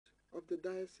of the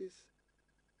diocese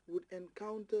would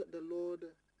encounter the Lord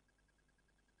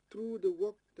through the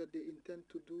work that they intend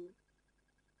to do,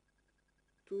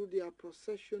 through their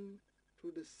procession,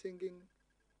 through the singing,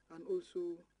 and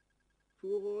also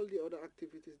through all the other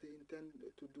activities they intend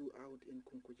to do out in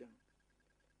Kunkujang.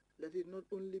 Let it not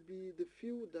only be the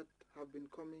few that have been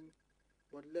coming,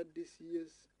 but let this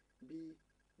year's be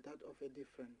that of a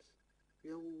difference,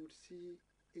 where we would see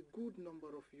a good number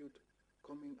of youth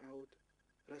coming out,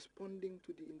 responding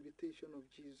to the invitation of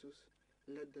Jesus,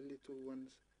 let the little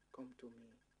ones come to me.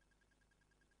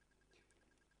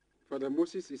 Father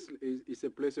Moses, it's a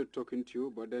pleasure talking to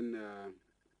you, but then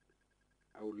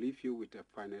I will leave you with a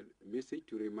final message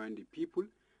to remind the people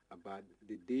about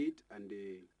the date and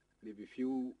the maybe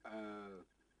few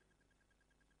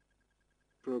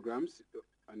programs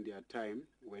and their time.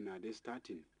 When are they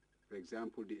starting? For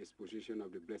example, the exposition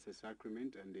of the Blessed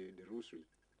Sacrament and the Rosary.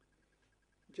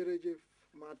 Jërëjëf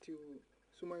Matthew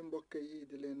sumay mbokk yi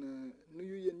di leen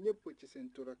nuyu yéen ñëpp ci seen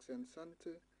tur ak seen sant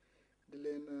di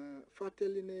leen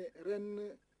fàttali ne ren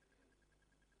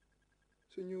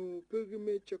suñu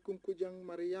pilgrimage ca Kunkujang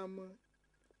Mariama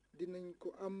dinañ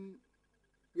ko am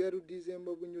weeru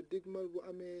décembre bu ñu digmal bu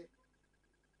amee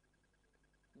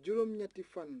juróom-ñetti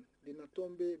fan dina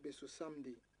tombe bésu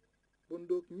samedi bon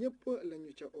donc ñëpp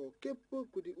lañu ca oo képp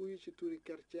ku di uyu ci turi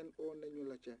chrétien oo nañu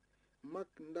la ca mag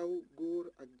ndaw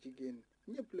góor ak jigéen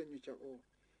ñëpp lañu ca oo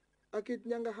ak it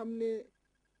ña nga xam ne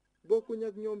bokkuñ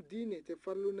ak ñoom diine te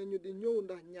farlu nañu di ñëw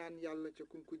ndax ñaan yàlla ca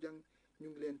Kunkujang ñu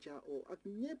ngi leen ca oo ak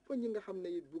ñëpp ñi nga xam ne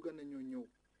it bugga nañoo ñëw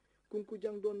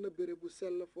Kunkujang doon na béréb bu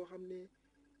sell foo xam ne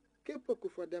képp ku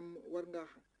fa dem war nga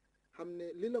xam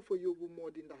ne li la fa yóbbu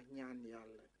moo di ndax ñaan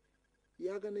yàlla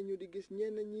yàgg nañu di gis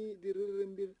ñenn ñi di rërë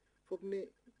mbir foog ne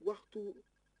waxtu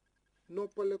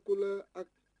noppaleku la ak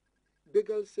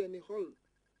bégal seeni xol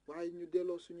waaye ñu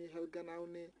delloo suñuy xel gannaaw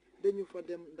ne dañu fa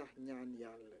dem ndax ñaan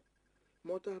yàlla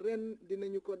moo tax ren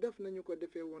dinañu ko def nañu ko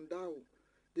defee woon daaw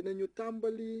dinañu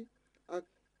tàmbali ak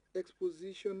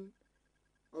exposition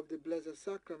of the Blessed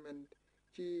Sacrament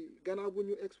ci gannaaw bu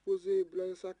ñu exposé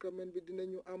Blessed Sacrament bi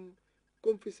dinañu am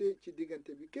confessé ci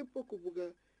diggante bi képp ku bugg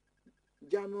a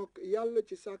jaanook yàlla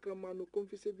ci sacramentu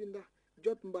confessé bi ndax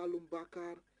jot mbaalum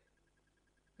bàkkaar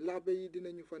laabe yi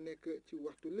dinañu fa nekk ci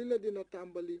waxtu li la dina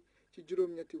tàmbali ci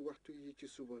juróom-ñetti waxtu yi ci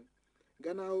suba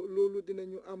gannaaw loolu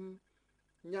dinañu am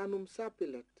ñaanum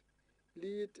sàppilet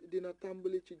lii it dina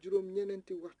tàmbali ci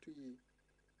juróom-ñeneenti waxtu yi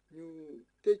ñu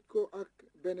tëj ko ak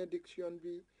bénédiction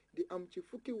bi di am ci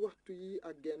fukki waxtu yi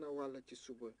ak genn wàll ci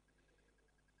suba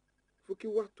fukki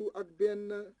waxtu ak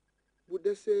benn bu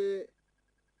desee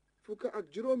fukk ak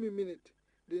juróomi minute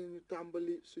dinañu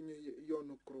tàmbali suñu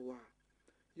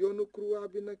yoonu croix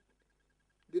bi nag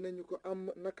dinañu ko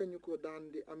am naka ñu ko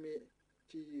daan di amee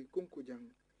ci Kunkujang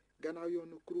gannaaw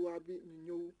yoonu croix bi ñu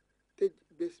ñëw tëj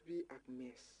bés bi ak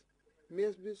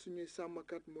mees bi suñuy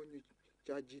sàmmkat moo ñu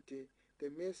caa jiite te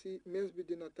mees bi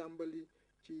dina tàmbali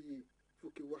ci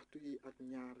fukki waxtu yi ak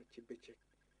ñaar ci bëccëg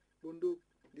bon donc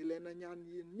di leen a ñaan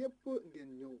yéen ñépp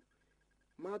ngeen ñëw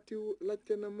Maatiw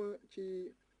laajte na ma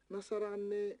ci nasaraan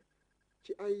ne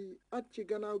ci ay at ci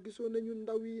gannaaw gisoon nañu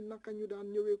ndaw yi naka ñu daan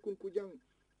ñëwee Kunkujang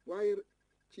waaye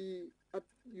ci at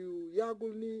yu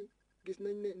yàggul ni gis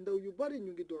nañ ne ndaw yu bari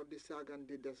ñu ngi door di saagan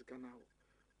di des gannaaw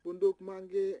bon donc maa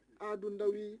ngi aadu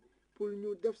ndaw yi pour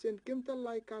ñu def seen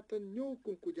kéemtalaay kàttan ñëw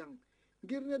Kunkujang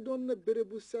ngir ne doon na béréb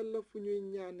bu sell fu ñuy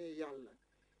ñaanee yàlla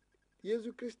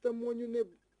Yeesu Krista moo ñu ne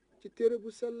ci téere bu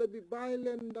sell bi bàyyi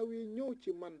leen ndaw yi ñëw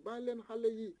ci man bàyyi leen xale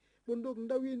yi bon donc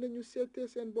ndaw yi nañu seetee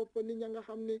seen bopp ni ña nga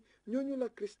xam ne ñooñu la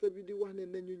Krista bi di wax ne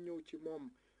nañu ñëw ci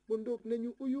moom bon donc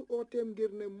nañu uyu ooteem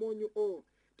ngir ne moo ñu oo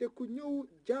te ku ñëw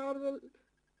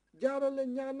jaarale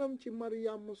ñaanam ci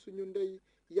Mariama suñu ndey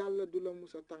yàlla du la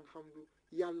musa tàng xamlu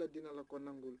yàlla dina la ko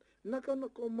nangul naka na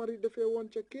ko Mari defee woon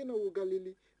ca Kéna wu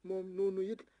Galili moom noonu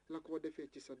it la ko defee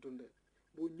ci sa dund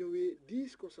bu ñëwee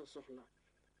diis ko sa soxla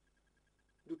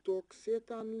du toog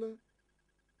seetaan la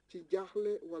ci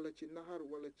jaaxle wala ci naxar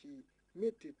wala ci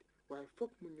mettit waaye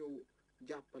fokk mu ñëw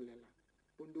jàppale la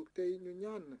bu ndug tey ñu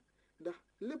ñaan na ndax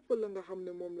lépp la nga xam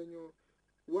ne moom la ñoo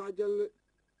waajal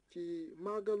ci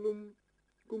màggalum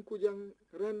Kunkujang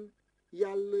ren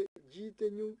yàlla jiite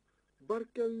ñu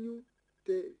barkel ñu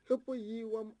te xëpp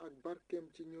yiwam ak barkeem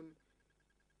ci ñun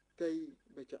tey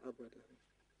ba ca abada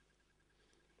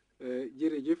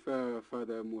jërëjëf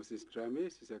Father Moses Dramé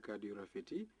si sa kàddu yu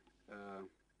rafet yi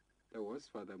that was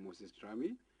Father Moses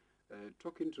Dramé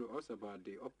talking to us about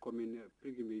the upcoming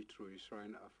pilgrimage to the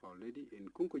Shrine of Our Lady in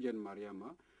Kunkujang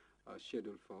Mariama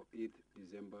scheduled for 8th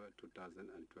December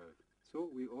 2012. So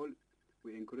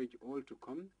we encourage all to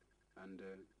come and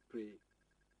pray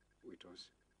with us.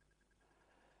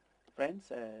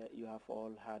 Friends, you have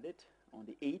all heard it. On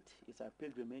the 8th is our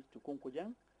pilgrimage to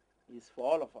Kunkujang. It's for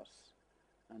all of us.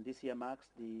 And this year marks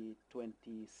the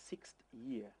 26th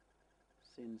year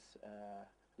since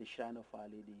the Shrine of Our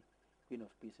Lady, Queen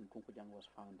of Peace in Kunkujang was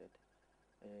founded.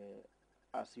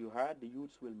 As you heard, the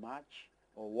youths will march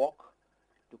or walk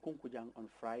to Kunkujang on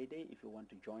Friday. If you want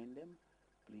to join them,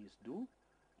 please do.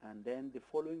 And then the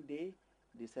following day,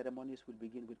 the ceremonies will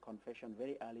begin with confession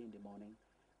very early in the morning.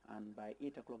 And by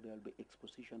 8 o'clock, there will be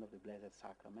exposition of the Blessed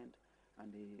Sacrament.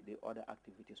 And the other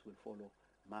activities will follow.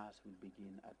 Mass will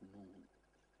begin at noon.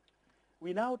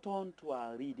 We now turn to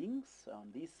our readings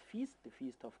on this feast, the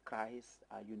Feast of Christ,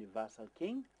 our Universal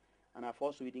King. And our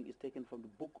first reading is taken from the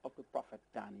book of the prophet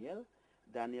Daniel,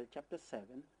 Daniel chapter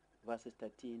 7, verses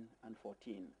 13 and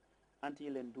 14. Auntie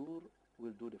Lendur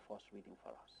will do the first reading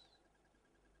for us.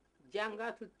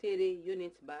 Jàngatu téere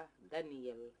yonent ba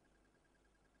Daniel.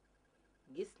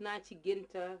 Gis naa ci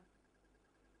génta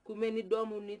ku mel ni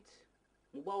doomu nit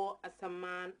mu bawoo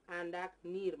asamaan ànd ak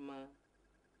niir ma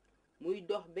muy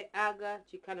dox ba àgga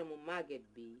ci kanamu màgget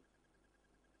bi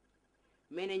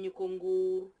mene ñu ko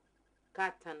nguur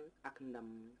kàttan ak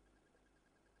ndam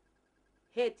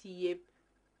xeet yi yépp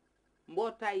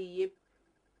mbootaay yi yépp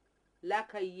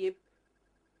làkka yi yépp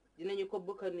dinañu ko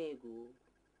bëkka néegu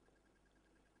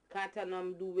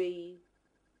kàttanam du wey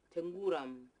te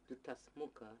nguuram du tas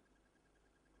mukka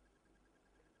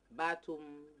baatum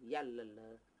yàlla la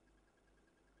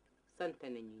sant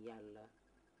nañu yàlla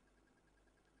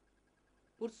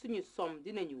pour suñu som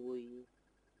dinañu woy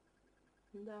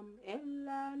ndam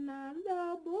ella na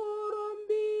la borom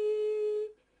bi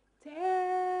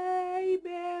tey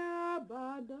be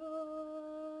abada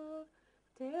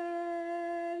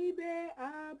tey be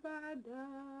abada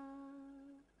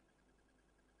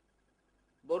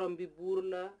borom bi buur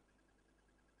la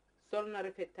sol na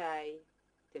rafetaay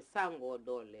te sàngoo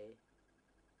doole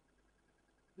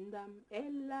ndam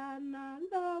ella na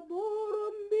la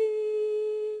borom bi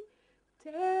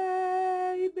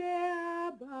tey be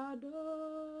abada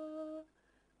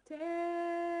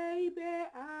tey be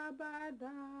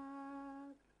abada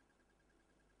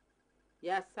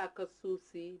yaa sàkk suuf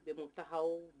si ba mu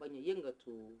taxaw bañ a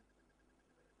yëngatu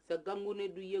sa gangu ne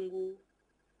du yëngu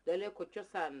dale ko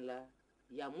cosaan la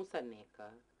yaa musa nekka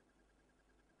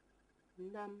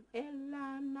ndam ella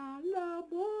na la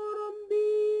borom bi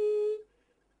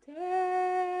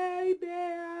tey be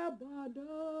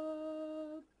abada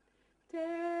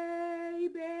tey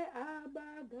be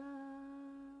abada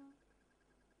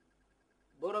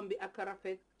borom bi ak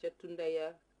rafet ca tunda ya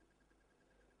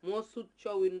moo sut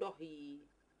coowi ndox yi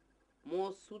moo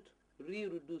sut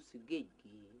riiru duusi géej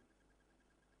gi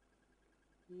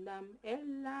ndam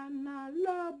ella na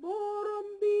la borom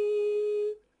bi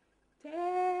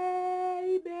tey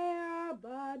be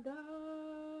abada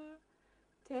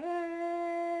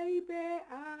tey be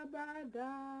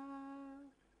abada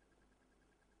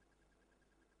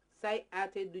say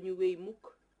aate duñu wey mukk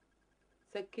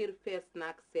sa kër fees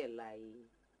naak sellaay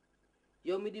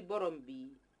yow mi di borom bi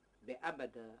be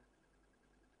abada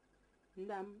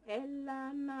ndam ella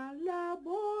na la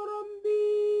borom bi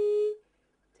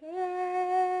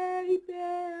tey be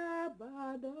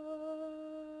abada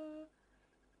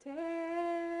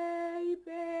tey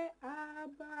be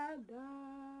abada.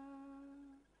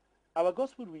 Our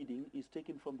gospel reading is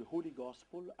taken from the Holy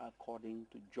Gospel according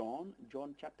to John,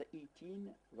 John chapter 18,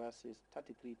 verses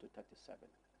 33 to 37.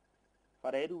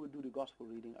 Father Edu will do the gospel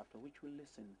reading, after which we'll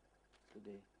listen to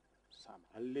the psalm.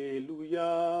 Hallelujah,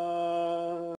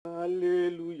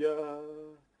 hallelujah,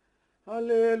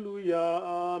 hallelujah,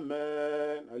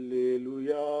 amen,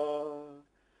 hallelujah,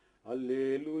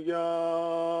 hallelujah,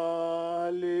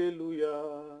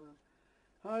 hallelujah,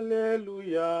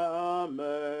 hallelujah,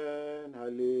 amen,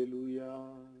 hallelujah.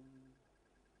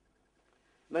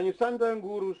 Nañu sant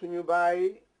nguuru suñu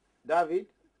baay David,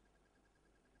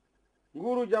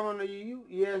 nguuru jamono yi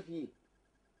yees yi,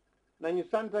 nañu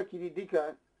sant ki di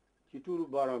dikka ci turu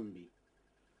borom bi.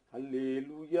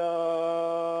 Hallelujah,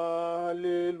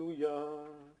 hallelujah,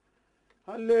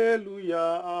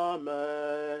 hallelujah,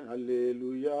 amen,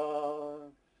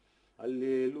 hallelujah,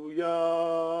 hallelujah,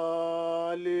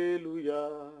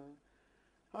 hallelujah,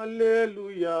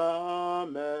 hallelujah,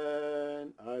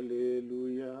 amen,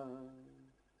 hallelujah.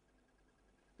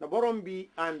 Na borom bi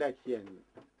ànd ak yéen.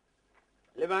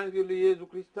 L'évangile Yesu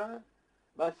Krista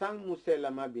ba sang mu sell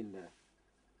ma binda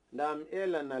ndam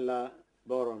ela na la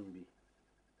borom bi.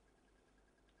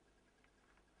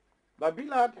 Ba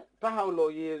Bilaat taxawloo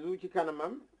Yeesu ci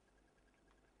kanamam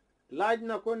laaj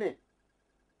na ko ne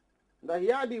ndax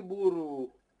yaa di buuru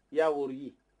yaawur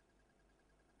yi.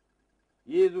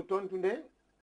 Yeesu tontu ne